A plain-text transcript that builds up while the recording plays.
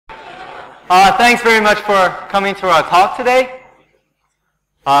Thanks very much for coming to our talk today.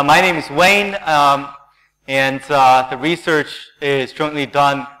 My name is Wayne, and the research is jointly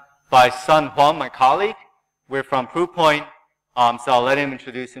done by Sun Huang, my colleague. We're from Proofpoint, so I'll let him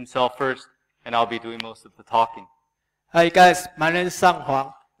introduce himself first, and I'll be doing most of the talking. Hi guys, my name is Sun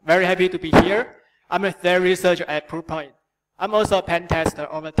Huang. Very happy to be here. I'm a theory researcher at Proofpoint. I'm also a pen tester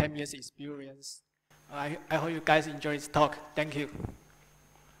over 10 years experience. I hope you guys enjoy this talk. Thank you.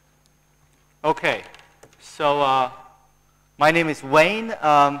 Okay, so my name is Wayne.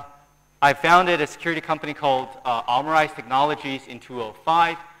 I founded a security company called Almerize Technologies in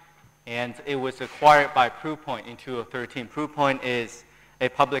 2005, and it was acquired by Proofpoint in 2013. Proofpoint is a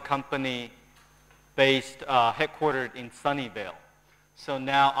public company based, headquartered in Sunnyvale. So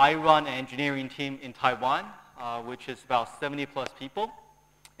now I run an engineering team in Taiwan, which is about 70 plus people,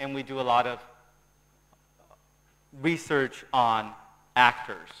 and we do a lot of research on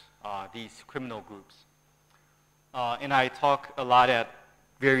actors. These criminal groups. And I talk a lot at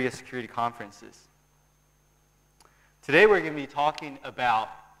various security conferences. Today we're going to be talking about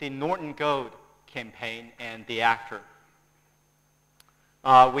the Norton Goat campaign and the actor.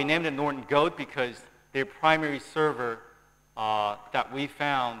 We named it Norton Goat because their primary server that we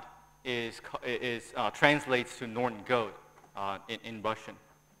found translates to Norton Goat in Russian.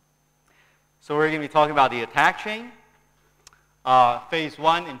 So we're going to be talking about the attack chain. Phase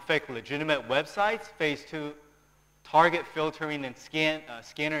 1, infect legitimate websites. Phase 2, target filtering and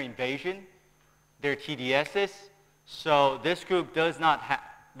scanner invasion. They're TDSs. So this group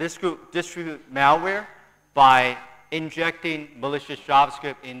distribute malware by injecting malicious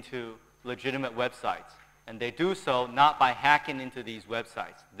JavaScript into legitimate websites. And they do so not by hacking into these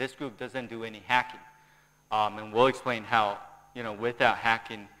websites. This group doesn't do any hacking. And we'll explain how, without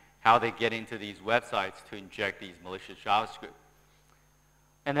hacking, how they get into these websites to inject these malicious JavaScript.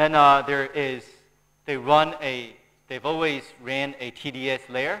 And then they've always ran a TDS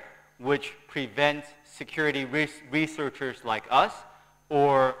layer, which prevents security researchers like us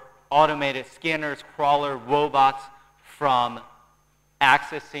or automated scanners, crawler, robots from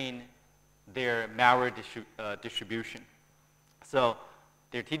accessing their malware distribution. So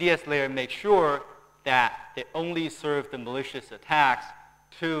their TDS layer makes sure that they only serve the malicious attacks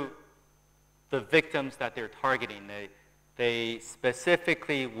to the victims that they're targeting. They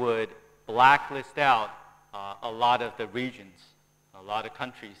specifically would blacklist out a lot of the regions, a lot of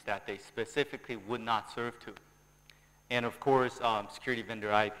countries that they specifically would not serve to. And of course, security vendor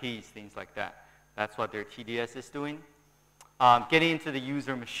IPs, things like that. That's what their TDS is doing. Getting into the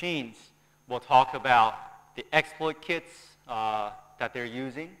user machines, we'll talk about the exploit kits that they're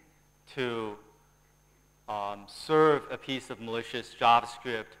using to serve a piece of malicious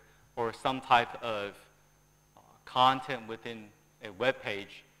JavaScript or some type of content within a web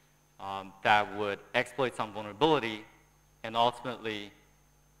page that would exploit some vulnerability and ultimately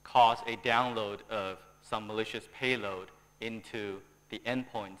cause a download of some malicious payload into the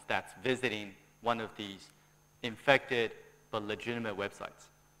endpoints that's visiting one of these infected but legitimate websites.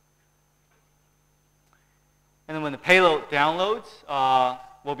 And then when the payload downloads,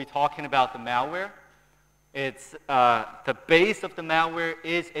 we'll be talking about the malware. It's the base of the malware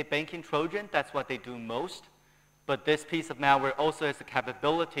is a banking Trojan. That's what they do most. But this piece of malware also has the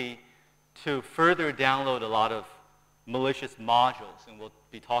capability to further download a lot of malicious modules, and we'll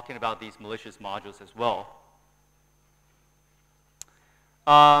be talking about these malicious modules as well.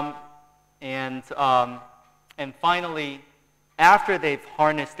 And finally, after they've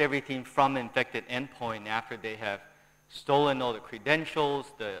harnessed everything from infected endpoint, after they have stolen all the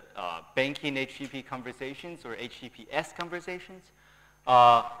credentials, the banking HTTP conversations or HTTPS conversations,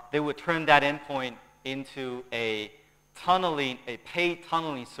 they would turn that endpoint into a paid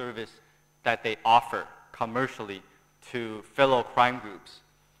tunneling service that they offer commercially to fellow crime groups.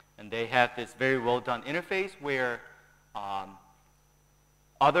 And they have this very well done interface where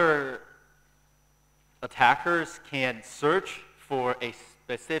other attackers can search for a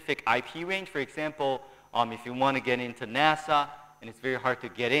specific IP range. For example, if you want to get into NASA and it's very hard to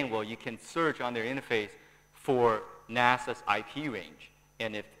get in, well, you can search on their interface for NASA's IP range.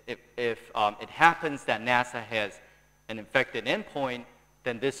 And if it happens that NASA has an infected endpoint,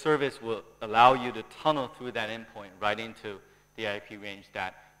 then this service will allow you to tunnel through that endpoint right into the IP range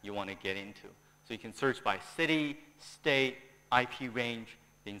that you want to get into. So you can search by city, state, IP range,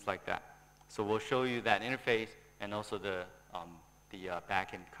 things like that. So we'll show you that interface and also the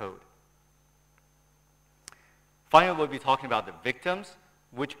backend code. Finally, we'll be talking about the victims.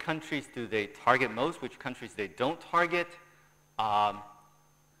 Which countries do they target most? Which countries they don't target?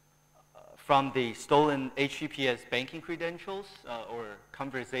 From the stolen HTTPS banking credentials or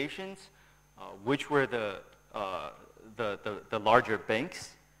conversations which were the larger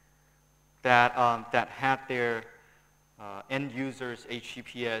banks that, that had their end users'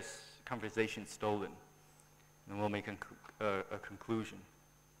 HTTPS conversation stolen. And we'll make a conclusion.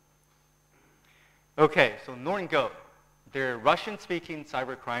 Okay, so Norton Go, they're a Russian-speaking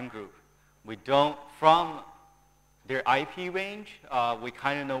cybercrime group. We don't, from their IP range, we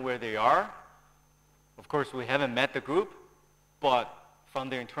kind of know where they are. Of course, we haven't met the group, but from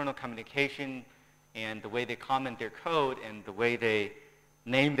their internal communication and the way they comment their code and the way they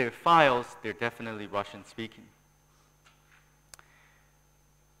name their files, they're definitely Russian-speaking.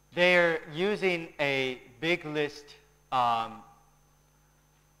 They're using a big list.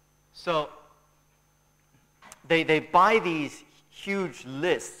 So they buy these huge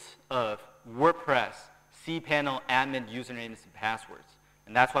lists of WordPress, cPanel, admin usernames and passwords.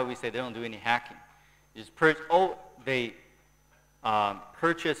 And that's why we say they don't do any hacking. They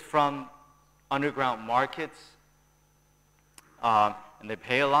purchase from underground markets, and they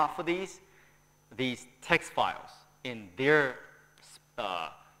pay a lot for these text files in their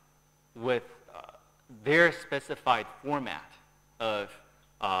with their specified format of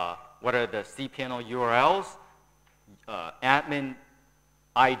what are the cPanel URLs, admin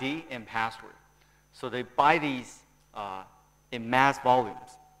ID, and password. So they buy these in mass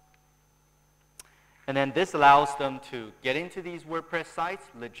volumes. And then this allows them to get into these WordPress sites,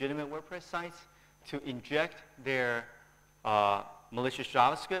 legitimate WordPress sites, to inject their malicious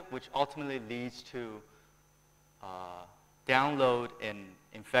JavaScript, which ultimately leads to download and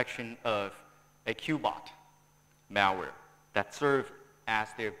infection of a Qbot malware that serves as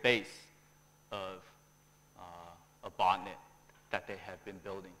their base of a botnet that they have been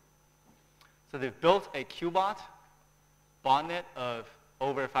building. So they've built a Qbot botnet of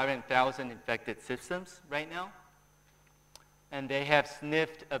over 500,000 infected systems right now. And they have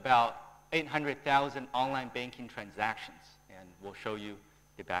sniffed about 800,000 online banking transactions. And we'll show you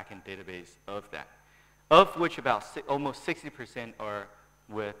the backend database of that, of which about almost 60% are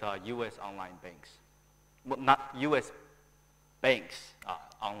with US online banks. Well, not US banks,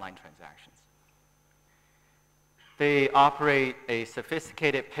 online transactions. They operate a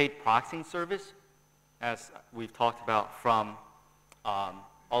sophisticated paid proxying service, as we've talked about, from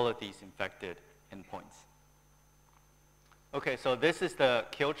all of these infected endpoints. Okay, so this is the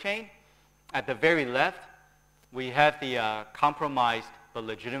kill chain. At the very left, we have the compromised but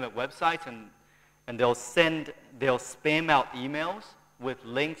legitimate websites, and they'll spam out emails with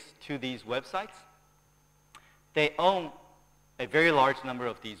links to these websites. They own a very large number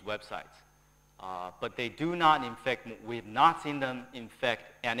of these websites, but they do not infect. We have not seen them infect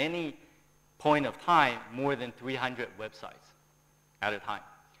at any point of time more than 300 websites at a time.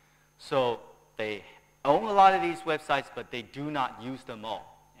 So they own a lot of these websites, but they do not use them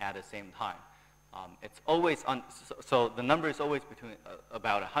all at the same time. It's always so the number is always between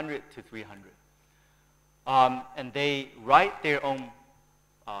about 100 to 300. And they write their own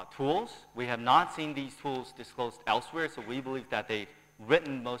tools. We have not seen these tools disclosed elsewhere, so we believe that they've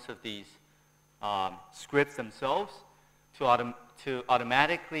written most of these scripts themselves to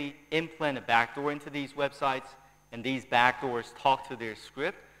automatically implant a backdoor into these websites, and these backdoors talk to their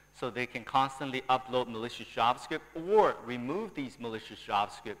script so they can constantly upload malicious JavaScript or remove these malicious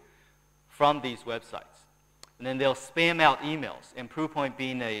JavaScript from these websites. And then they'll spam out emails. And Proofpoint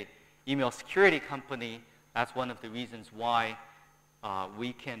being an email security company, that's one of the reasons why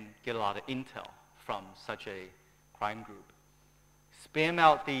we can get a lot of intel from such a crime group. Spam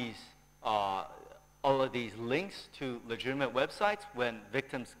out these, all of these links to legitimate websites. When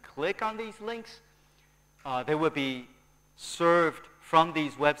victims click on these links, they will be served from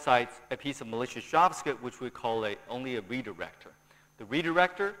these websites a piece of malicious JavaScript, which we call only a redirector. The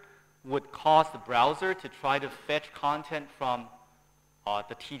redirector would cause the browser to try to fetch content from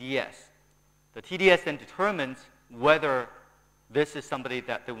the TDS. The TDS then determines whether this is somebody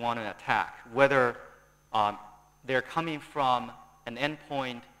that they want to attack, whether they're coming from an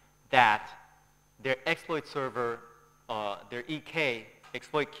endpoint that their exploit server, their EK,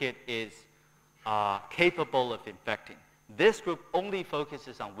 exploit kit, is capable of infecting. This group only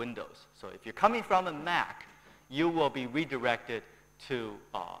focuses on Windows. So if you're coming from a Mac, you will be redirected to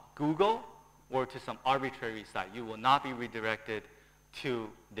Google or to some arbitrary site. You will not be redirected to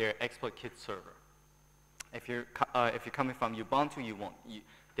their exploit kit server. If you're coming from Ubuntu, you won't.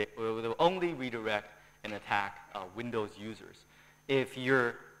 They will only redirect and attack Windows users. If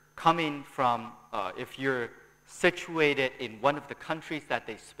you're coming from, if you're situated in one of the countries that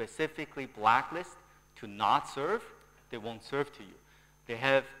they specifically blacklist to not serve, they won't serve to you. They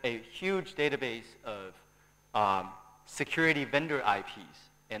have a huge database of security vendor IPs,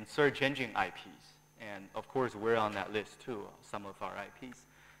 and search engine IPs. And of course, we're on that list too, some of our IPs.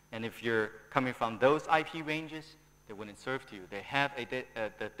 And if you're coming from those IP ranges, they wouldn't serve to you. They have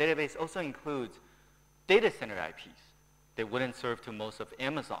the database also includes data center IPs. They wouldn't serve to most of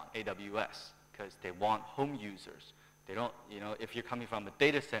Amazon, AWS, because they want home users. They don't, if you're coming from a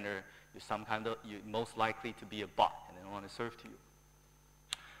data center, you're most likely to be a bot, and they don't want to serve to you.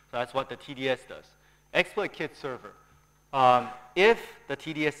 So that's what the TDS does. Exploit kit server. If the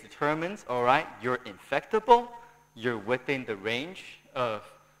TDS determines, all right, you're infectable, you're within the range of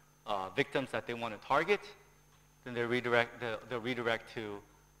victims that they want to target, then they'll redirect to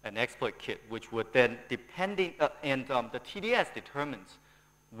an exploit kit, which would then, the TDS determines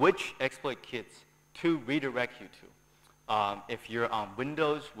which exploit kits to redirect you to. If you're on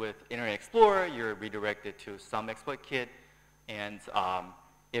Windows with Internet Explorer, you're redirected to some exploit kit. And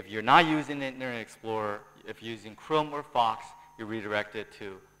if you're not using Internet Explorer, if you're using Chrome or Fox, you're redirected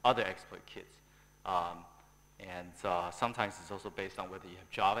to other exploit kits. Sometimes it's also based on whether you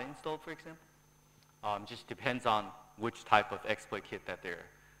have Java installed, for example. Just depends on which type of exploit kit that they're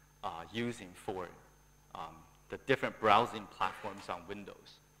using for the different browsing platforms on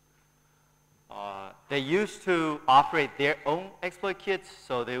Windows. They used to operate their own exploit kits,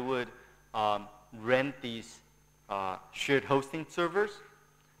 so they would rent these shared hosting servers,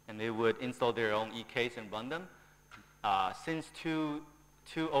 and they would install their own EKs and run them. Since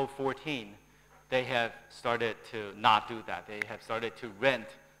 2014, they have started to not do that. They have started to rent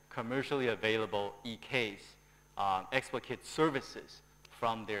commercially available EKs, exploit kit services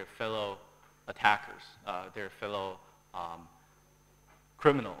from their fellow attackers, their fellow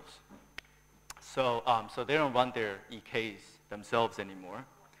criminals. So they don't run their EKs themselves anymore.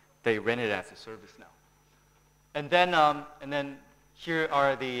 They rent it as a service now. And then here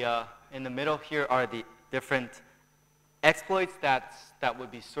are the in the middle here are the different exploits that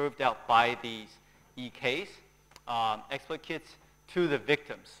would be served out by these EKs, exploit kits to the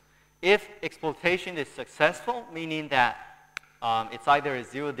victims. If exploitation is successful, meaning that it's either a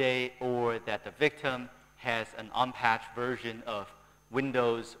 0-day or that the victim has an unpatched version of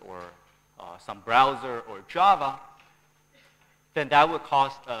Windows or some browser or Java, then that would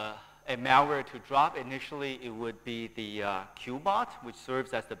cause a malware to drop. Initially, it would be the QBot, which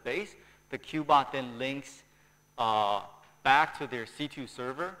serves as the base. The QBot then links back to their C2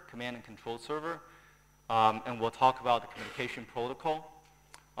 server, command and control server, and we'll talk about the communication protocol.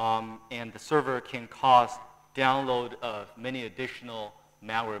 And the server can cause download of many additional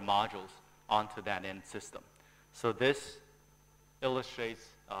malware modules onto that end system. So this illustrates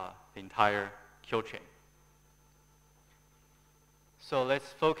the entire kill chain. So let's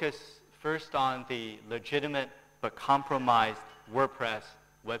focus first on the legitimate but compromised WordPress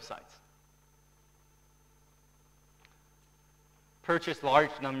websites. Purchase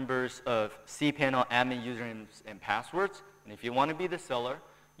large numbers of cPanel admin usernames and passwords. And if you want to be the seller,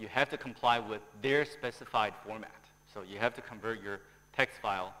 you have to comply with their specified format. So you have to convert your text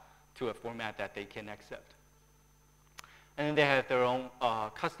file to a format that they can accept. And then they have their own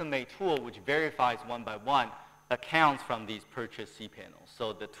custom-made tool which verifies one by one accounts from these purchased cPanels.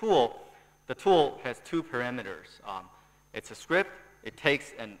 So the tool has two parameters. It's a script. It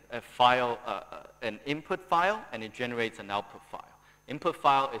takes an input file, and it generates an output file. Input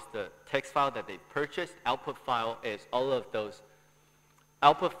file is the text file that they purchased. Output file is all of those.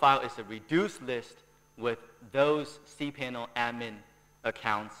 Output file is a reduced list with those cPanel admin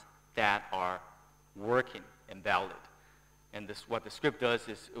accounts that are working and valid. And what the script does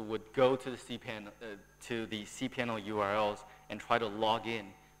is it would go to the cPanel URLs and try to log in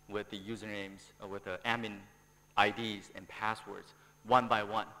with the usernames, with the admin IDs and passwords one by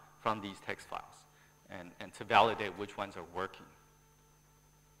one from these text files, and to validate which ones are working.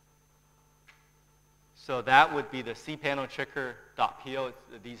 So that would be the cpanelchecker.pl.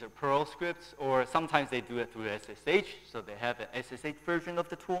 These are Perl scripts, or sometimes they do it through SSH, so they have an SSH version of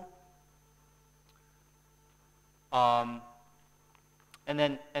the tool.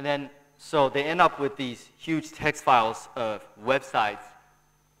 So they end up with these huge text files of websites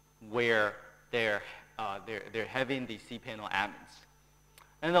where they're having these cPanel admins.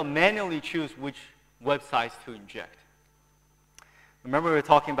 And they'll manually choose which websites to inject. Remember we were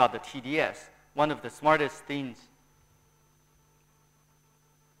talking about the TDS. One of the smartest things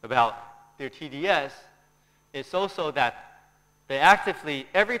about their TDS is also that they actively,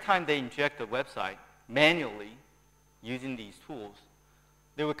 every time they inject a website manually using these tools,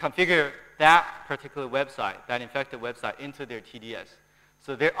 they would configure that particular website, that infected website, into their TDS.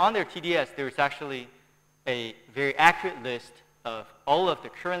 So on their TDS, there's actually a very accurate list of all of the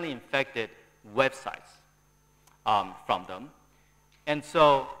currently infected websites from them. And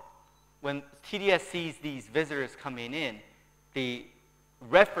so when TDS sees these visitors coming in, the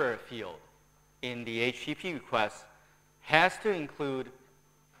refer field in the HTTP request has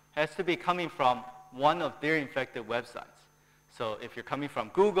to be coming from one of their infected websites. So if you're coming from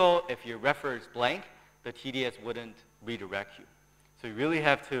Google, if your refer is blank, the TDS wouldn't redirect you. So you really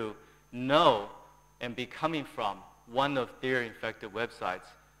have to know and be coming from one of their infected websites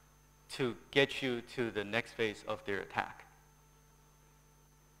to get you to the next phase of their attack.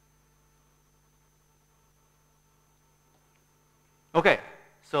 Okay,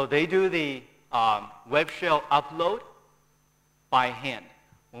 so they do the web shell upload by hand.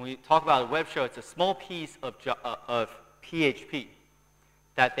 When we talk about a web shell, it's a small piece of PHP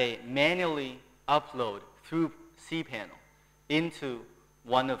that they manually upload through cPanel into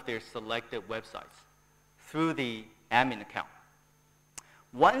one of their selected websites through the admin account.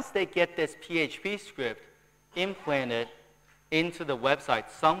 Once they get this PHP script implanted into the website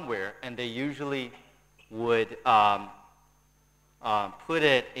somewhere, and they usually would put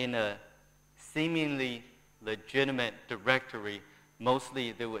it in a seemingly legitimate directory.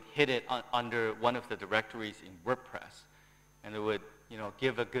 Mostly they would hit it under one of the directories in WordPress, and they would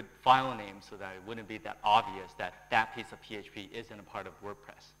give a good file name so that it wouldn't be that obvious that that piece of PHP isn't a part of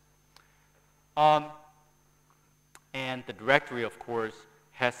WordPress. And the directory, of course,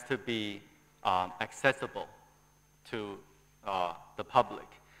 has to be accessible to the public,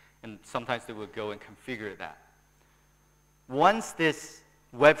 and sometimes they would go and configure that. Once this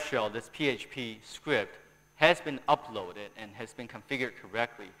web shell, this PHP script, has been uploaded and has been configured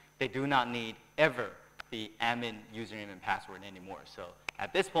correctly, they do not need ever the admin username and password anymore. So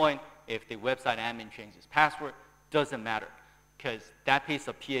at this point, if the website admin changes password, doesn't matter, because that piece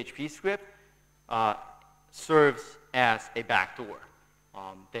of PHP script serves as a backdoor.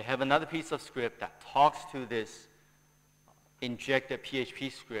 They have another piece of script that talks to this injected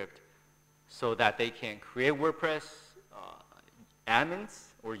PHP script so that they can create WordPress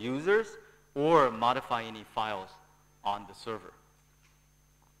admins or users, or modify any files on the server.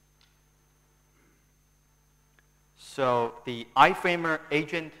 So the iframer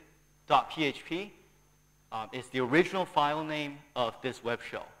agent.php is the original file name of this web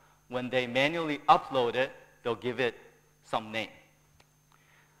shell. When they manually upload it, they'll give it some name.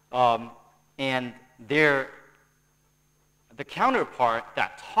 And the counterpart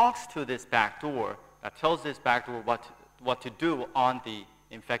that talks to this backdoor, that tells this backdoor what to do on the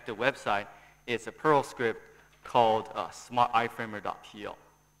infected website, is a Perl script called smartiframer.pl.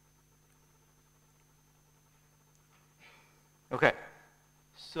 Okay,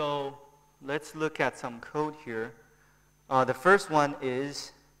 so let's look at some code here. The first one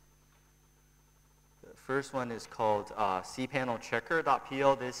is called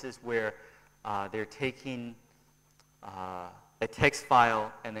cpanelchecker.pl. This is where they're taking a text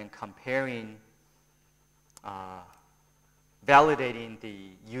file and then comparing, validating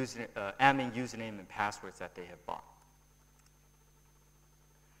the admin username and passwords that they have bought.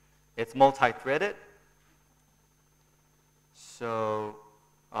 It's multi-threaded. So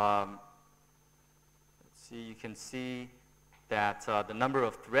let's see, you can see that the number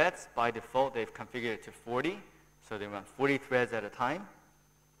of threads, by default, they've configured it to 40. So they run 40 threads at a time.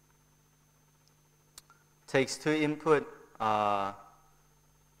 Takes two input file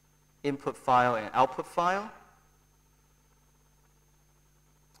and output file.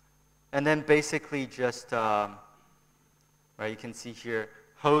 And then basically just, right, you can see here,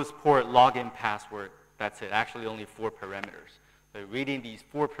 host, port, login, password. That's it, actually only 4 parameters. They're reading these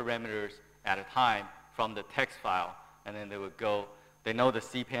 4 parameters at a time from the text file, and then they would go, they know the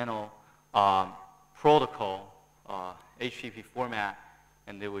cPanel protocol, HTTP format,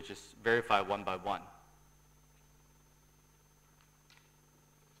 and they would just verify one by one.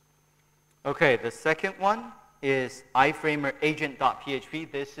 Okay, the second one is iframer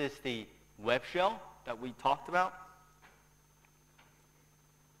agent.php. This is the web shell that we talked about.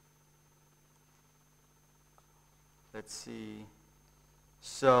 Let's see.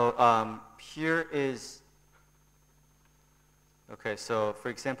 So here is, okay, so for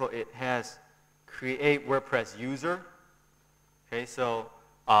example, it has create WordPress user. Okay, so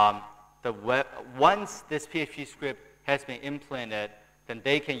once this PHP script has been implemented, then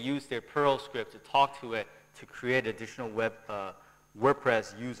they can use their Perl script to talk to it to create additional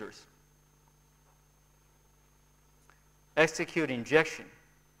WordPress users. Execute injection.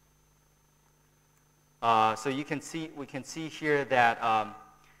 So we can see here that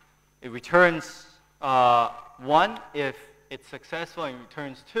it returns 1 if it's successful, and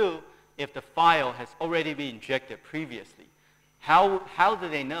returns 2 if the file has already been injected previously. How do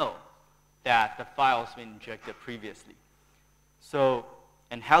they know that the file has been injected previously? So,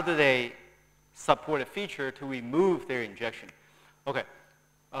 and how do they support a feature to remove their injection? Okay,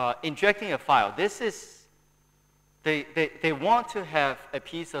 injecting a file. This is, they want to have a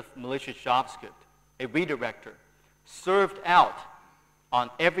piece of malicious JavaScript, a redirector, served out on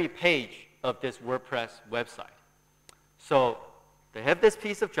every page of this WordPress website. So they have this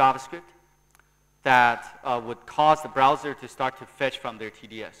piece of JavaScript that would cause the browser to start to fetch from their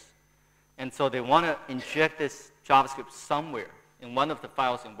TDS. And so they want to inject this JavaScript somewhere in one of the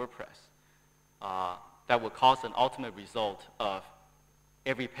files in WordPress that would cause an ultimate result of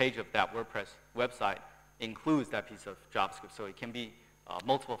every page of that WordPress website includes that piece of JavaScript. So it can be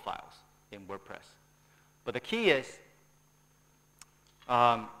multiple files in WordPress. But the key is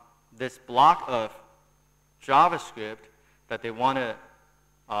this block of JavaScript that they want to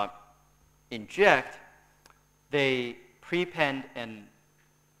inject, they prepend and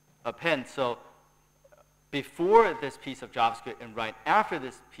append. So before this piece of JavaScript and right after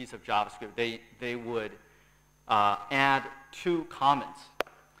this piece of JavaScript, they would add 2 comments.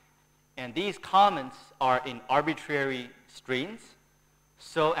 And these comments are in arbitrary strings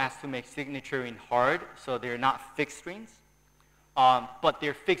so as to make signaturing hard, so they're not fixed strings, but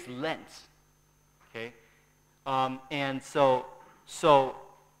they're fixed lengths. Okay? And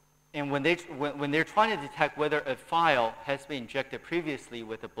when they're trying to detect whether a file has been injected previously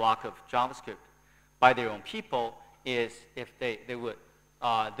with a block of JavaScript by their own people, is if they would,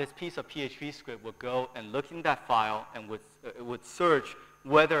 this piece of PHP script would go and look in that file and would search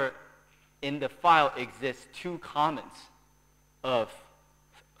whether in the file exists 2 comments of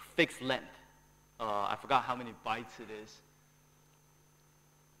fixed length. I forgot how many bytes it is.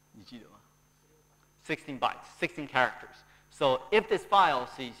 你记得吗? 16 bytes, 16 characters. So if this file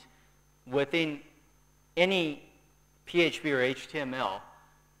sees within any PHP or HTML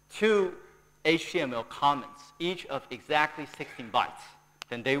 2 HTML comments, each of exactly 16 bytes,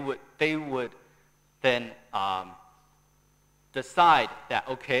 then they would then decide that,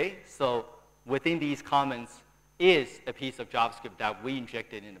 okay, so within these comments is a piece of JavaScript that we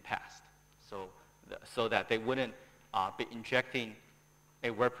injected in the past, so that they wouldn't be injecting a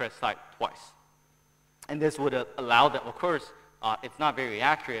WordPress site twice. And this would allow them, of course, it's not very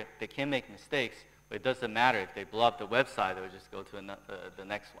accurate, they can make mistakes, but it doesn't matter. If they blow up the website, they'll just go to the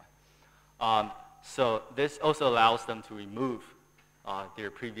next one. So this also allows them to remove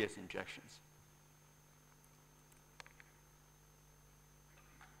their previous injections.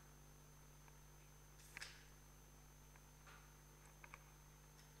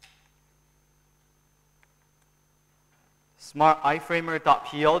 Smart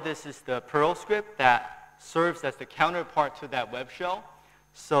iframer.pl, this is the Perl script that serves as the counterpart to that web shell.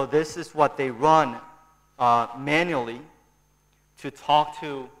 So this is what they run manually to talk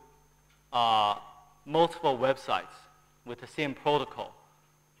to multiple websites with the same protocol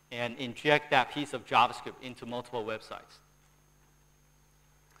and inject that piece of JavaScript into multiple websites.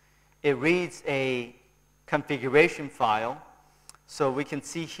 It reads a configuration file. So we can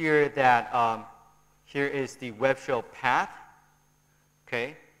see here that here is the web shell path.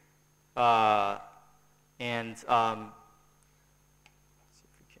 Okay, and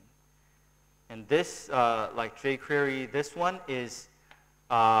this, like jQuery, this one is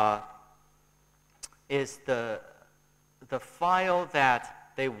the file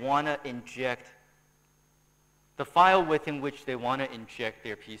that they want to inject, the file within which they want to inject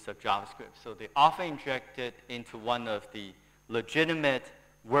their piece of JavaScript. So they often inject it into one of the legitimate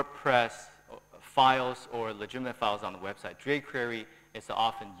WordPress files or legitimate files on the website. jQuery is the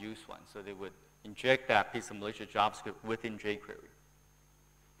often used one, so they would inject that piece of malicious JavaScript within jQuery.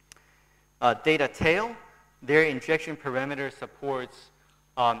 Data tail, their injection parameter supports,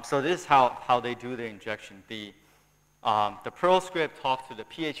 so this is how they do their injection. The Perl script talks to the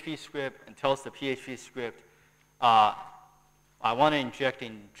PHP script and tells the PHP script, I want to inject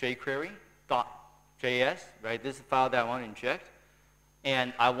in jQuery.js, right? This is the file that I want to inject,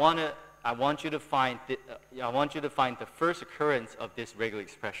 and I want you to find the first occurrence of this regular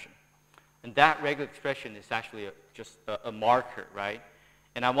expression. And that regular expression is actually just a marker, right?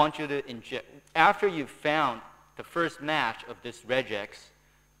 And I want you to inject, after you've found the first match of this regex,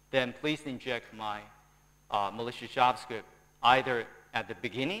 then please inject my malicious JavaScript either at the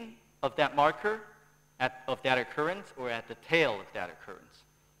beginning of that marker, of that occurrence, or at the tail of that occurrence.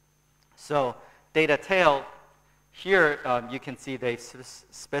 So data tail, here you can see they've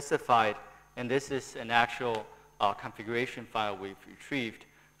specified, and this is an actual configuration file we've retrieved.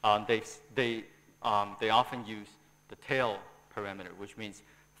 They often use the tail parameter, which means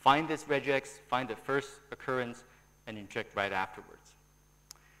find this regex, find the first occurrence, and inject right afterwards.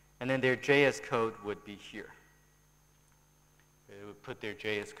 And then their JS code would be here. they would put their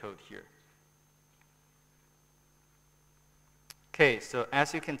JS code here. Okay, so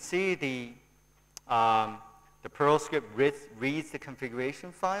as you can see, the Perl script reads the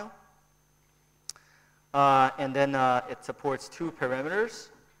configuration file. And then it supports two parameters: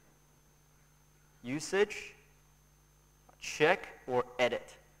 usage, check, or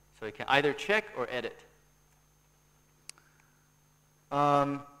edit. So it can either check or edit.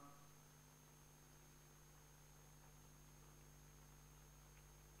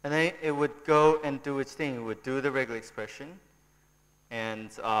 And then it would go and do its thing. It would do the regular expression,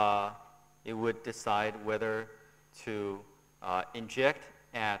 and it would decide whether to inject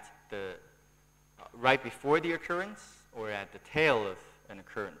at the right before the occurrence or at the tail of an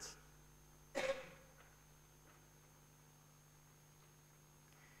occurrence.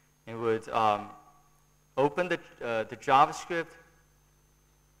 It would open the JavaScript,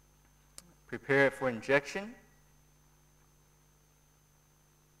 prepare it for injection,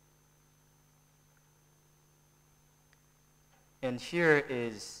 and here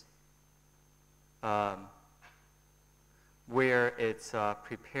is where it's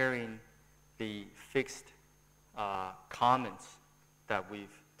preparing the fixed comments that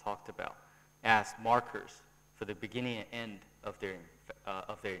we've talked about as markers for the beginning and end of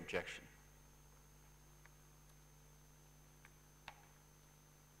their injection.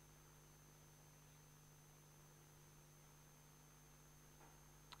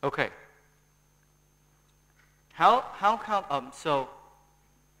 Okay. How come? So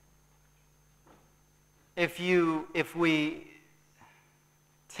if we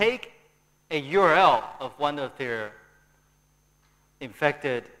take a URL of one of their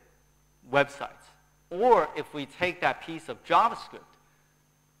infected websites, or if we take that piece of JavaScript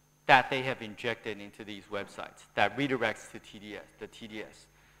that they have injected into these websites that redirects to the TDS,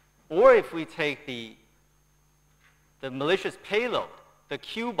 or if we take the malicious payload, the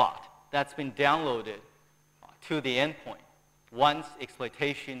QBot that's been downloaded to the endpoint once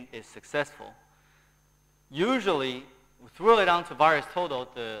exploitation is successful, usually through it onto VirusTotal,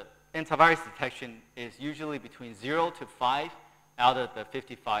 the antivirus detection is usually between 0 to 5 out of the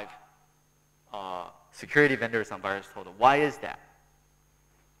 55 security vendors on VirusTotal. Why is that?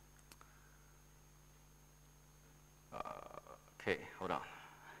 Okay, hold on.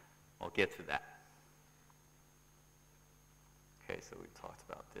 I'll get to that. Okay, so we talked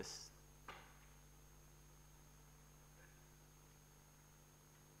about this.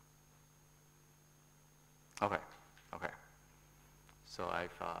 Okay. So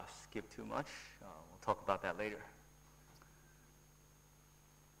I've skipped too much. We'll talk about that later.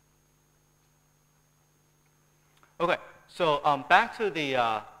 Okay, so back to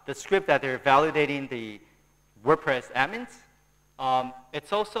the script that they're validating the WordPress admins.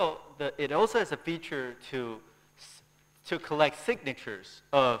 It also has a feature to collect signatures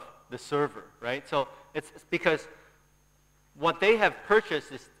of the server, right? So it's because what they have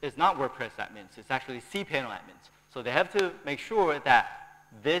purchased is not WordPress admins, it's actually cPanel admins. So they have to make sure that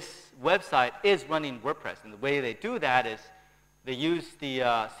this website is running WordPress. And the way they do that is they use the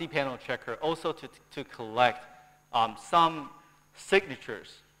cPanel checker also to collect some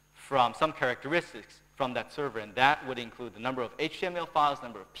signatures from some characteristics from that server. And that would include the number of HTML files,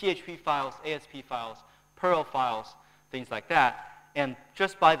 number of PHP files, ASP files, Perl files, things like that. And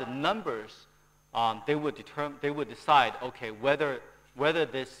just by the numbers, they would decide, okay, whether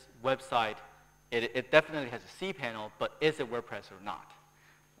this website, it definitely has a cPanel, but is it WordPress or not?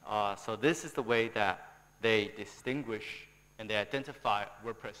 So this is the way that they distinguish and they identify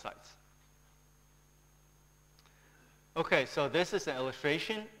WordPress sites. Okay, so this is an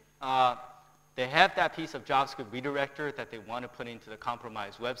illustration. They have that piece of JavaScript redirector that they want to put into the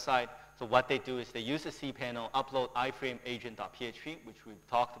compromised website. So what they do is they use the cPanel, upload iframe agent.php, which we've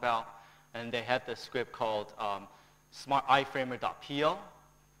talked about, and they have the script called smartiframer.pl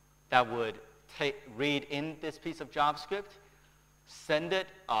that would read in this piece of JavaScript, send it,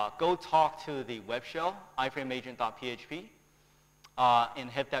 go talk to the web shell, iframeagent.php, and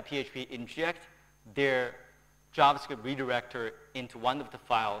have that PHP inject their JavaScript redirector into one of the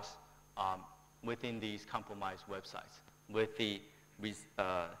files within these compromised websites, with the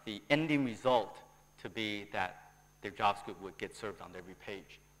ending result to be that their JavaScript would get served on every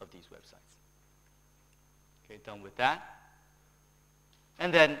page of these websites. Okay, done with that.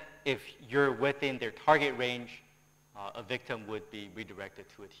 And then if you're within their target range, a victim would be redirected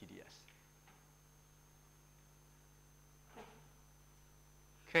to a TDS.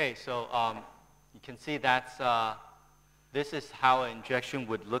 Okay, so you can see that's, this is how an injection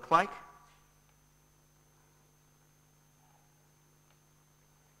would look like.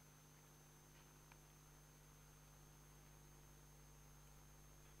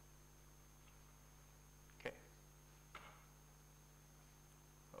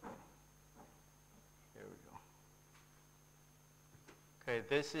 Okay,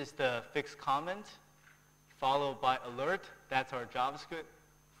 this is the fixed comment, followed by alert. That's our JavaScript,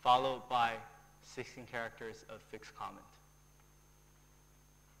 followed by 16 characters of fixed comment.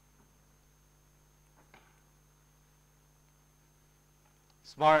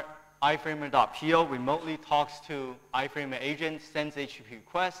 Smart iframer.pl remotely talks to iframer agent, sends HTTP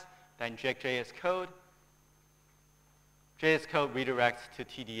requests, then inject JS code. JS code redirects to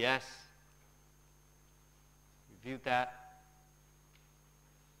TDS. Reviewed that.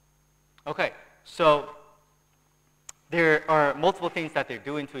 Okay, so there are multiple things that they're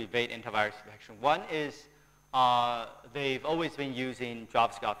doing to evade antivirus detection. One is they've always been using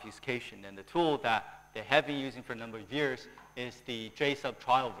JavaScript obfuscation, and the tool that they have been using for a number of years is the JSub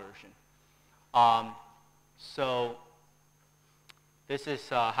trial version. So this is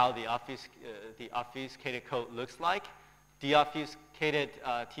how the obfuscated code looks like. The obfuscated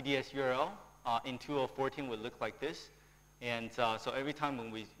TDS URL in 2.0.14 would look like this. And so every time when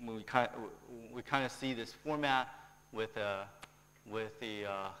we kind of see this format with the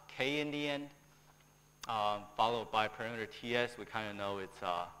K in the end, followed by parameter TS, we kind of know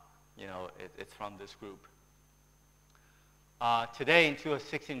it's from this group. Today in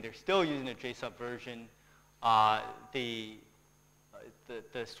 2.0.16, they're still using the JSub version. The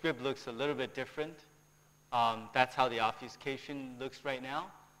script looks a little bit different. That's how the obfuscation looks right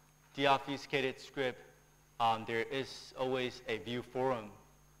now. The obfuscated script, there is always a view forum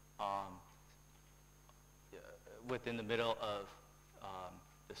within the middle of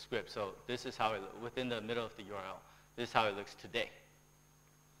the script. So this is how it within the middle of the URL. This is how it looks today.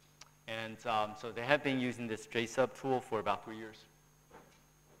 And so they have been using this JSub tool for about 3 years.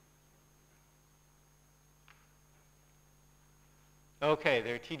 Okay,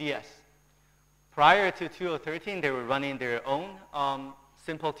 their TDS. Prior to 2.0.13, they were running their own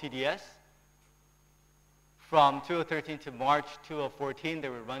simple TDS. From 2.0.13 to March 2.0.14, they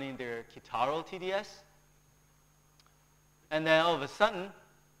were running their Kitaro TDS. And then all of a sudden,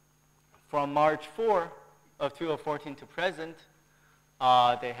 from March 4 of 2.0.14 to present,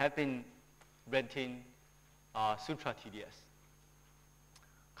 they have been renting Sutra TDS.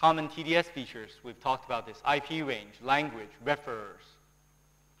 Common TDS features, we've talked about this, IP range, language, referrers.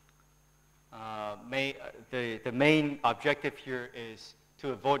 The main objective here is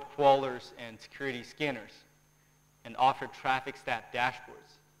to avoid crawlers and security scanners and offer traffic stat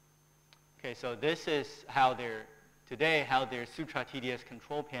dashboards. Okay, so this is how their Sutra TDS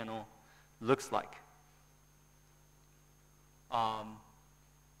control panel looks like.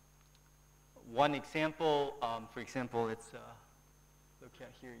 One example, for example, it's, look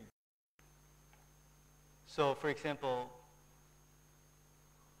at here. So for example,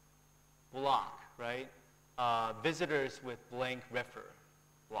 block, right? Visitors with blank refer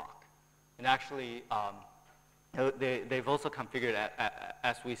block. And actually, they've also configured,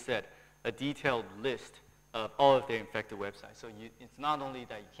 as we said, a detailed list of all of their infected websites. So it's not only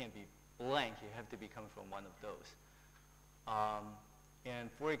that you can't be blank, you have to be coming from one of those. And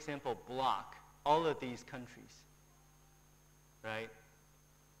for example, block all of these countries, right?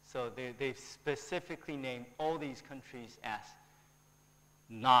 So they've specifically named all these countries as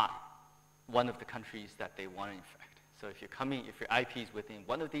not one of the countries that they want to infect. So if your IP is within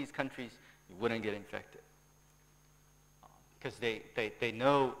one of these countries, you wouldn't get infected. Because they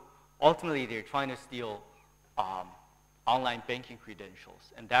know, ultimately they're trying to steal online banking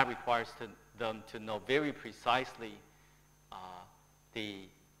credentials, and that requires them to know very precisely the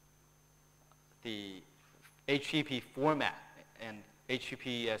HTTP format and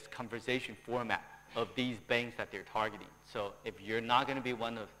HTTPS conversation format of these banks that they're targeting. So if you're not going to be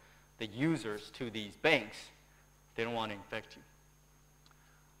one of the users to these banks, they don't want to infect you.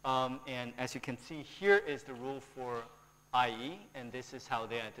 And as you can see, here is the rule for IE, and this is how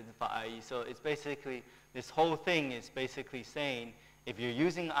they identify IE. So it's basically, this whole thing is basically saying, if you're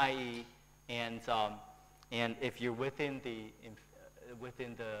using IE and if you're within the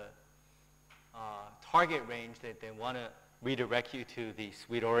target range, that they want to redirect you to the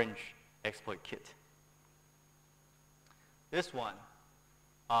Sweet Orange exploit kit. This one,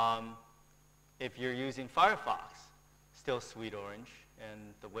 if you're using Firefox, still Sweet Orange,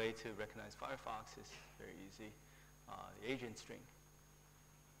 and the way to recognize Firefox is very easy, the agent string.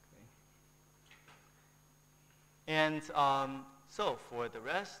 Okay. And so for the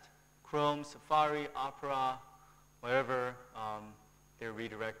rest, Chrome, Safari, Opera, wherever, they're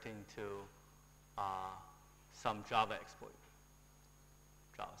redirecting to some Java exploit,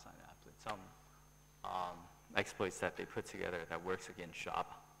 Java sign applet, some exploits that they put together that works against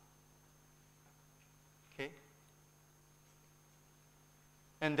Java. Okay.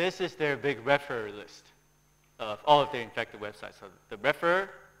 And this is their big referrer list of all of their infected websites. So the refer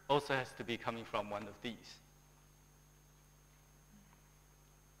also has to be coming from one of these.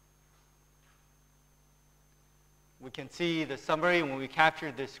 We can see the summary when we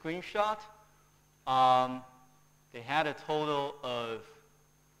captured this screenshot. They had a total of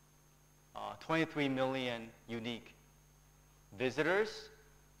 23 million unique visitors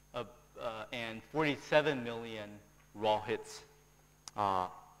and 47 million raw hits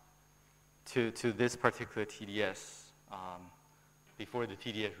to this particular TDS before the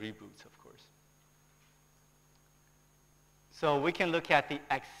TDS reboots, of course. So we can look at the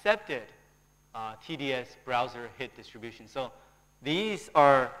accepted TDS browser hit distribution. So these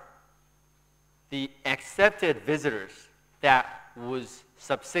are the accepted visitors that was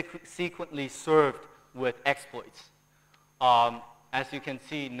subsequently served with exploits. As you can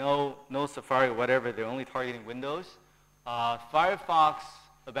see, no Safari or whatever, they're only targeting Windows. Firefox,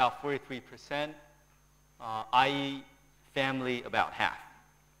 about 43%. IE family, about half.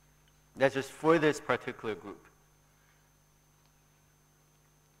 That's just for this particular group.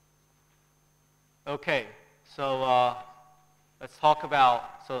 Okay, so let's talk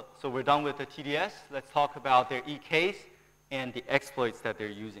about, so we're done with the TDS. Let's talk about their EKs and the exploits that they're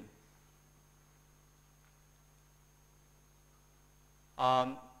using.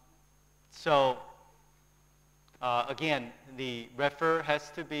 Again, the refer has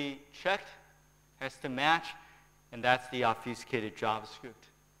to be checked, has to match, and that's the obfuscated JavaScript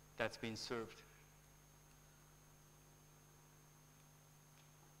that's being served.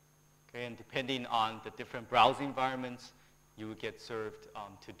 Okay, and depending on the different browsing environments, you would get served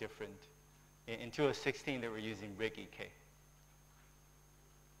to different. In 2016, they were using rig EK.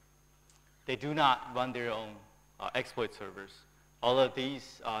 They do not run their own exploit servers. All of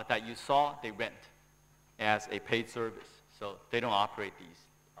these that you saw, they rent as a paid service. So they don't operate these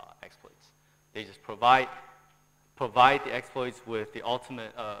exploits. They just provide the exploits with the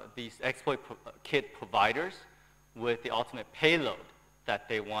ultimate, these exploit kit providers with the ultimate payload that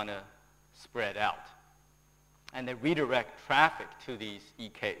they want to spread out. And they redirect traffic to these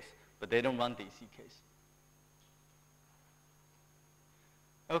EKs, but they don't run these EKs.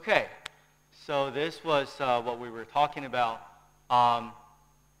 Okay, so this was what we were talking about.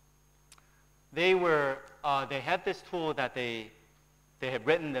 They had this tool that they had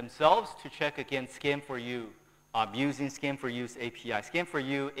written themselves to check against Scan4U using Scan4U's API.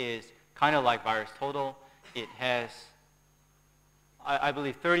 Scan4U is kind of like VirusTotal. It has, I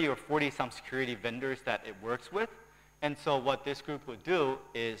believe, 30 or 40 some security vendors that it works with. And so what this group would do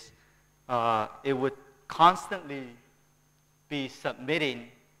is it would constantly be submitting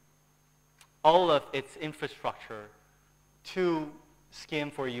all of its infrastructure to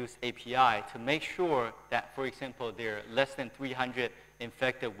Scan4U's API to make sure that, for example, their less than 300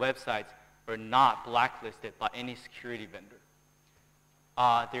 infected websites are not blacklisted by any security vendor.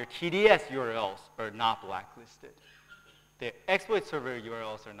 Their TDS URLs are not blacklisted. Their exploit server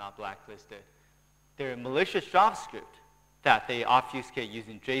URLs are not blacklisted. Their malicious JavaScript that they obfuscate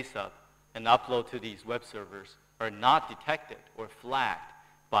using JSUB and upload to these web servers are not detected or flagged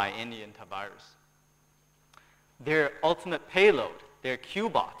by any antivirus. Their ultimate payload, their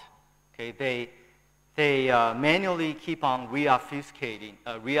QBot, okay, they manually keep on reobfuscate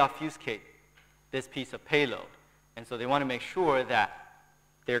this piece of payload. And so they want to make sure that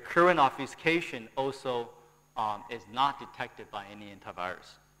their current obfuscation also is not detected by any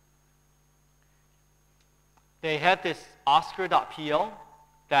antivirus. They had this Oscar.pl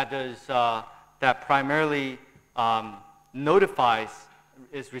that primarily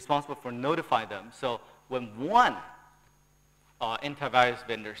is responsible for notifying them. So when one antivirus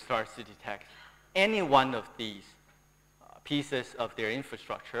vendor starts to detect any one of these pieces of their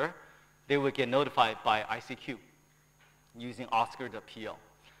infrastructure, they would get notified by ICQ using Oscar.pl.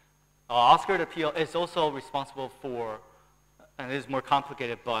 Oscar.pl is also responsible for, and it is more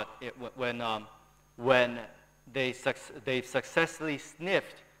complicated, but when they've successfully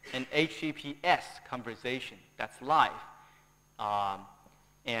sniffed an HTTPS conversation that's live,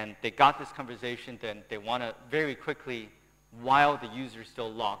 and they got this conversation, then they want to very quickly, while the user is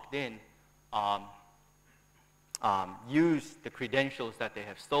still logged in, use the credentials that they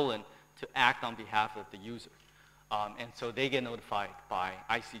have stolen to act on behalf of the user. And so they get notified by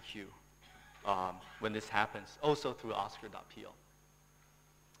ICQ when this happens, also through Oscar.pl.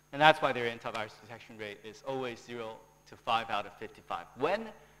 And that's why their antivirus detection rate is always 0 to 5 out of 55. When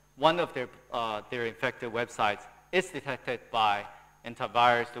one of their infected websites is detected by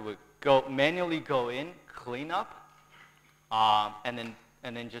antivirus, they would manually go in, clean up, and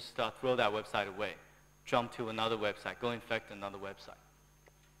then just throw that website away, jump to another website, go infect another website.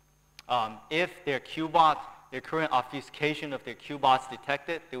 If their QBot their current obfuscation of their QBots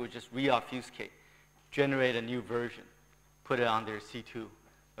detected, they would just re-obfuscate, generate a new version, put it on their C2,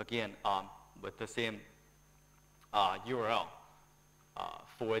 again, with the same URL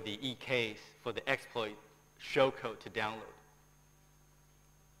for the EKs, for the exploit showcode to download.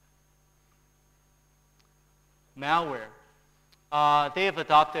 Malware. They have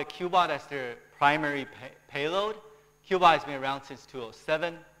adopted QBot as their primary payload. QBot has been around since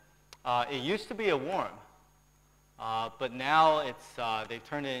 2007. It used to be a worm, but now they've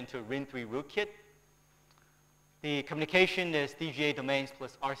turned it into a Rin3 rootkit. The communication is DGA domains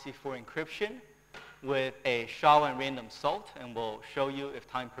plus RC4 encryption with a SHA and random salt, and we'll show you, if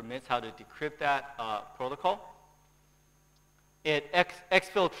time permits, how to decrypt that protocol. It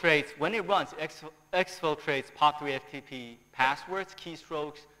exfiltrates, when it runs, it exfiltrates POP3 FTP passwords,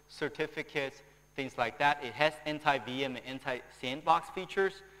 keystrokes, certificates, things like that. It has anti-VM and anti-sandbox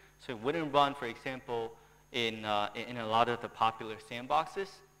features, so it wouldn't run, for example, in a lot of the popular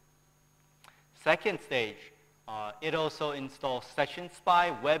sandboxes. Second stage, it also installs Session Spy,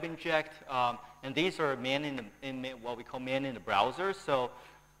 Web Inject, and these are what we call man in the browser. So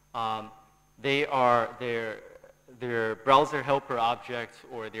they are their browser helper objects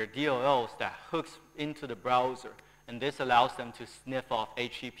or their DLLs that hooks into the browser, and this allows them to sniff off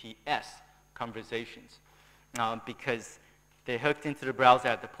HTTPS conversations because they hooked into the browser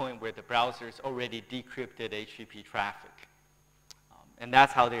at the point where the browser is already decrypted HTTP traffic. And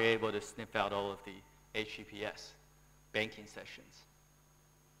that's how they're able to sniff out all of the HTTPS banking sessions.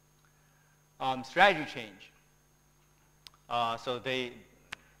 Strategy change. So they,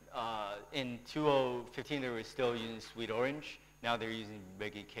 in 2015, they were still using Sweet Orange. Now they're using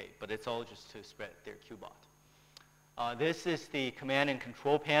BigEK, but it's all just to spread their QBot. This is the command and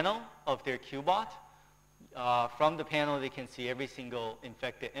control panel of their QBot. From the panel, they can see every single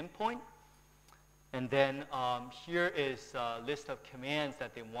infected endpoint. And then here is a list of commands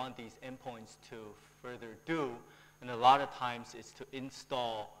that they want these endpoints to further do. And a lot of times it's to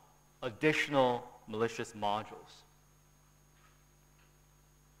install additional malicious modules.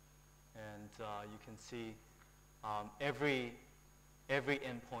 And you can see every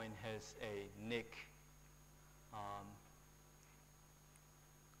endpoint has a NIC.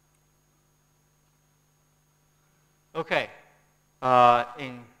 Okay,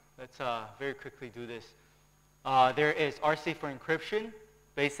 let's very quickly do this. There is RC for encryption,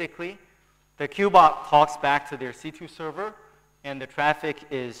 basically. The QBot talks back to their C2 server, and the traffic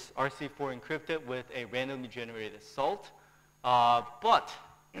is RC4 encrypted with a randomly generated salt. But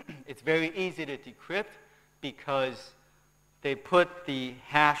it's very easy to decrypt because they put the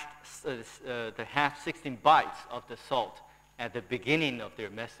hashed 16 bytes of the salt at the beginning of their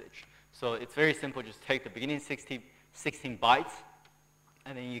message. So it's very simple. Just take the beginning 16 bytes,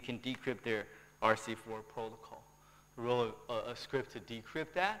 and then you can decrypt their RC4 protocol. Roll a script to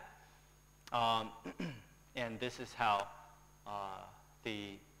decrypt that. And this is how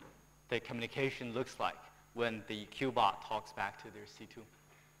the communication looks like when the QBot talks back to their C2.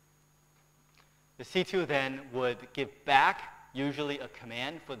 The C2 then would give back, usually a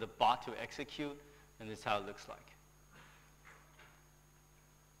command for the bot to execute, and this is how it looks like.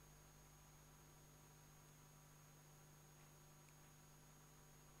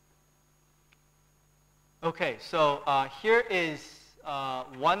 Okay, so here is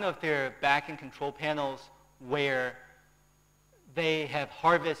one of their backend control panels where they have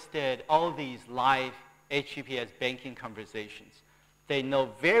harvested all these live HTTPS banking conversations. They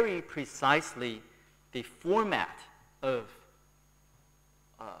know very precisely the format of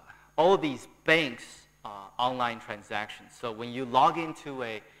all of these banks' online transactions. So when you log into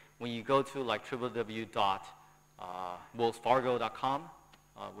when you go to like www.wellsfargo.com,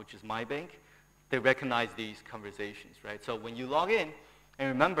 which is my bank, they recognize these conversations, right? So when you log in, and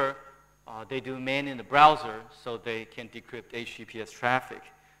remember, they do man in the browser, so they can decrypt HTTPS traffic.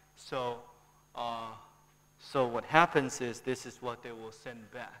 So, so what happens is this is what they will send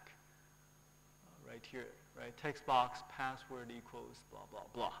back, right here, right? Text box, password equals blah, blah,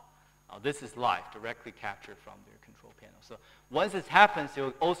 blah. This is live, directly captured from their control panel. So once this happens,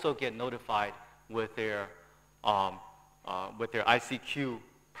 they'll also get notified with their ICQ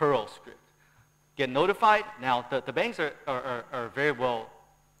Perl script. Get notified. Now, the banks are very well,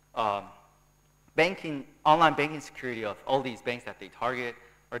 online banking security of all these banks that they target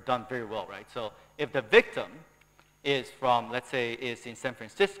are done very well, right? So if the victim is from, let's say, is in San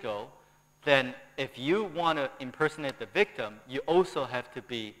Francisco, then if you want to impersonate the victim, you also have to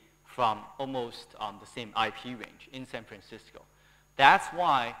be from almost the same IP range in San Francisco. That's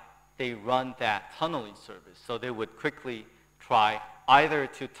why they run that tunneling service. So they would quickly try either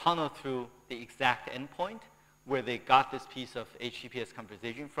to tunnel through the exact endpoint where they got this piece of HTTPS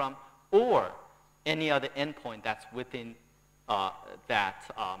conversation from, or any other endpoint that's within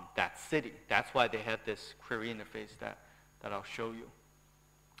that city. That's why they have this query interface that I'll show you.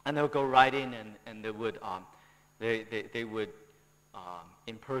 And they'll go right in and they would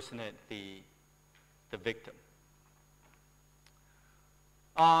impersonate the victim.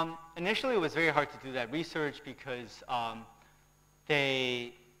 Initially, it was very hard to do that research because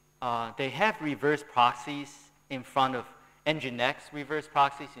they have reverse proxies in front of Nginx reverse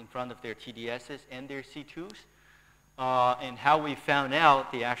proxies in front of their TDSs and their C2s. And how we found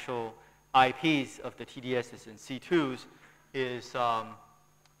out the actual IPs of the TDSs and C2s is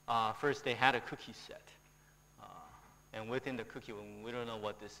first they had a cookie set. And within the cookie, we don't know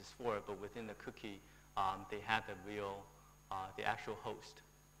what this is for, but within the cookie, they had the actual host.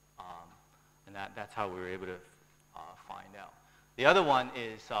 And that's how we were able to find out. The other one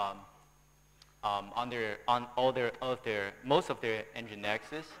is most of their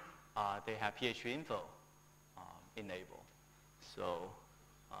Nginxs, they have PHP info enabled. So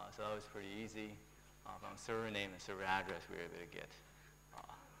that was pretty easy. From server name and server address, we were able to get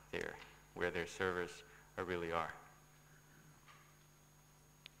where their servers really are.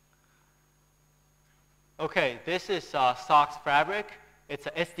 Okay, this is SOX Fabric. It's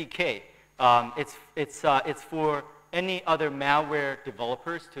a SDK. It's for any other malware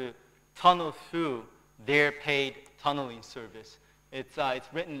developers to tunnel through their paid tunneling service. It's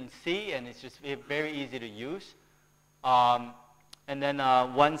written in C, and it's just very easy to use. And then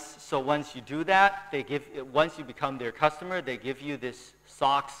once you do that, once you become their customer, they give you this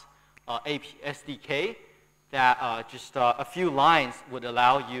SOX SDK that just a few lines would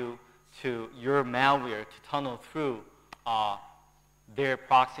allow your malware to tunnel through their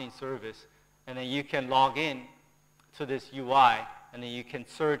proxying service, and then you can log in to this UI, and then you can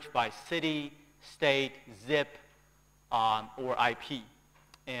search by city, state, zip, or IP.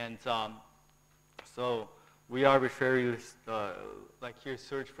 And so we arbitrarily use, like here,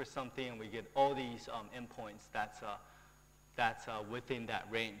 search for something, and we get all these endpoints that's within that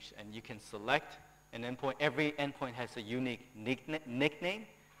range. And you can select an endpoint. Every endpoint has a unique nickname,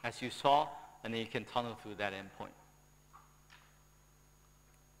 as you saw, and then you can tunnel through that endpoint.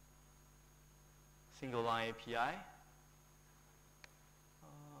 Single line API.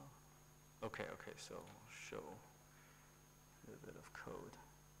 Okay, so I'll show a little bit of code.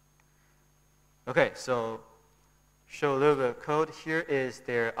 Okay, so show a little bit of code. Here is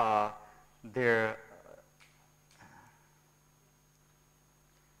their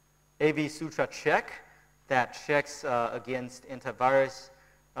AV Sutra check that checks against antivirus.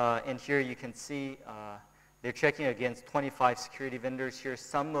 And here you can see they're checking against 25 security vendors. Here,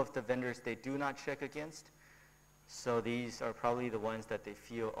 some of the vendors they do not check against. So these are probably the ones that they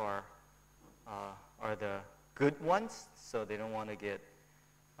feel are the good ones. So they don't want to get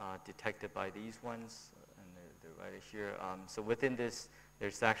detected by these ones. And they're right here. So within this,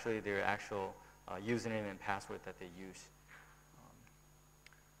 there's actually their actual username and password that they use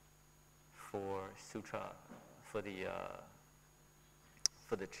for Sutra, for the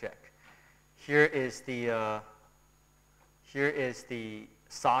check. Here is the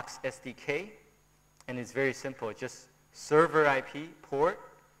SOX SDK, and it's very simple. It's just server IP, port,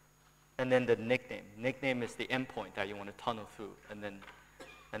 and then the nickname. Nickname is the endpoint that you want to tunnel through, and then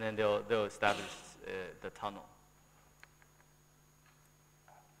they'll establish the tunnel.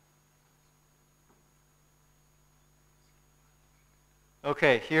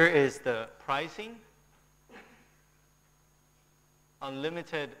 Okay, here is the pricing.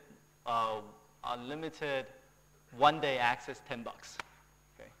 Unlimited 1-day access, $10.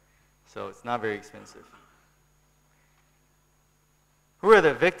 Okay, so it's not very expensive. Who are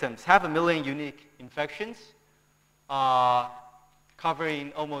the victims? 500,000 unique infections,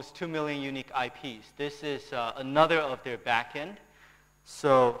 covering almost 2 million unique IPs. This is another of their backend.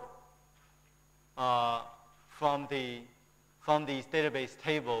 So from these database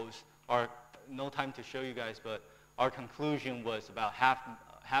tables, no time to show you guys, but our conclusion was about half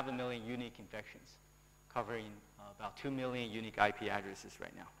a million unique infections, covering about 2 million unique IP addresses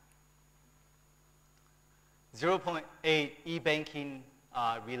right now. 0.8 e-banking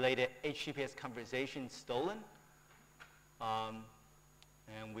related HTTPS conversations stolen.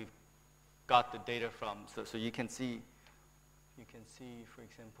 And we've got the data from, so you can see, for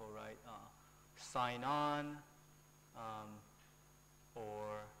example, right, sign on,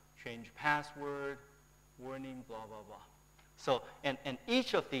 or change password, warning, blah, blah, blah. So, and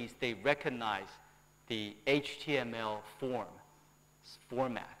each of these, they recognize the HTML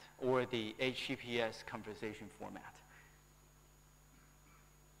format or the HTTPS conversation format.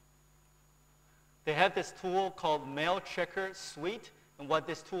 They have this tool called Mail Checker Suite. And what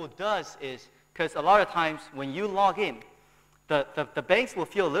this tool does is, because a lot of times when you log in, the banks will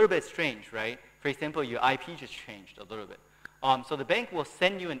feel a little bit strange, right? For example, your IP just changed a little bit. So the bank will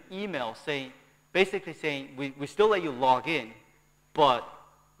send you an email basically saying, we still let you log in, but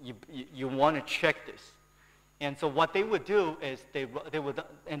you want to check this. And so what they would do is they would,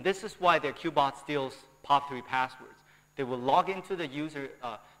 and this is why their QBot steals POP3 passwords. They will log into the user,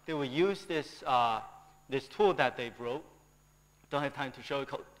 they will use this tool that they wrote, don't have time to show it,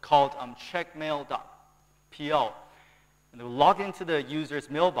 called checkmail.pl. And they will log into the user's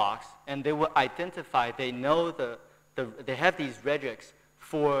mailbox, and they will identify, they know they have these regex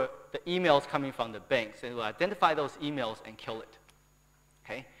for the emails coming from the banks. And they will identify those emails and kill it.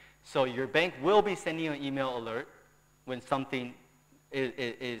 Okay? So your bank will be sending you an email alert when something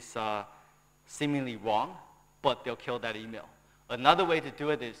is seemingly wrong, but they'll kill that email. Another way to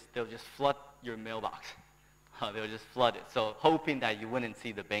do it is they'll just flood your mailbox. They'll just flood it, so hoping that you wouldn't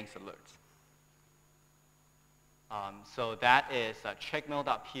see the bank's alerts. So that is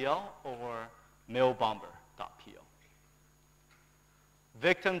checkmail.pl or mailbomber.pl.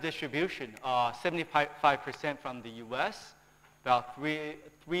 Victim distribution, 75% from the US, about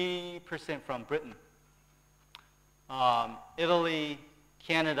 3% from Britain. Italy,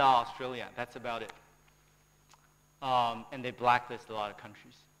 Canada, Australia, that's about it. And they blacklist a lot of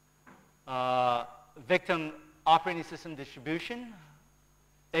countries. Victim operating system distribution,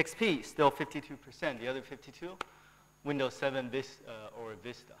 XP, still 52%. The other 52, Windows 7 or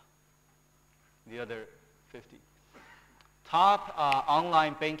Vista. The other 50. Top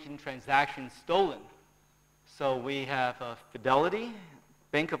online banking transactions stolen. So we have Fidelity,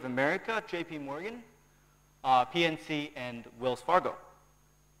 Bank of America, JP Morgan, PNC, and Wells Fargo.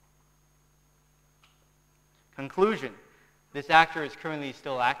 Conclusion, this actor is currently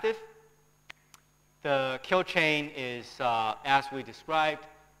still active. The kill chain is, as we described,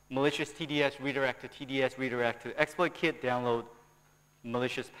 malicious TDS redirect to TDS redirect to exploit kit download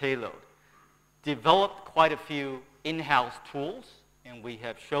malicious payload. Developed quite a few in-house tools, and we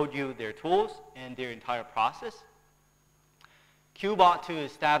have showed you their tools and their entire process. QBot to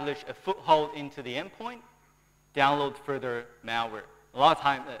establish a foothold into the endpoint, download further malware. A lot of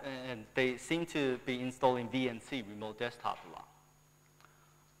time, and they seem to be installing VNC, remote desktop, a lot.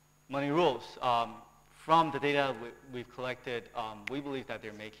 Money rules. From the data we've collected, we believe that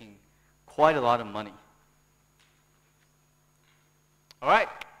they're making quite a lot of money. All right,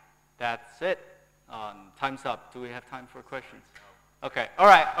 that's it. Time's up. Do we have time for questions? Okay, all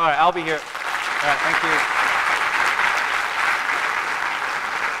right, I'll be here. All right, thank you.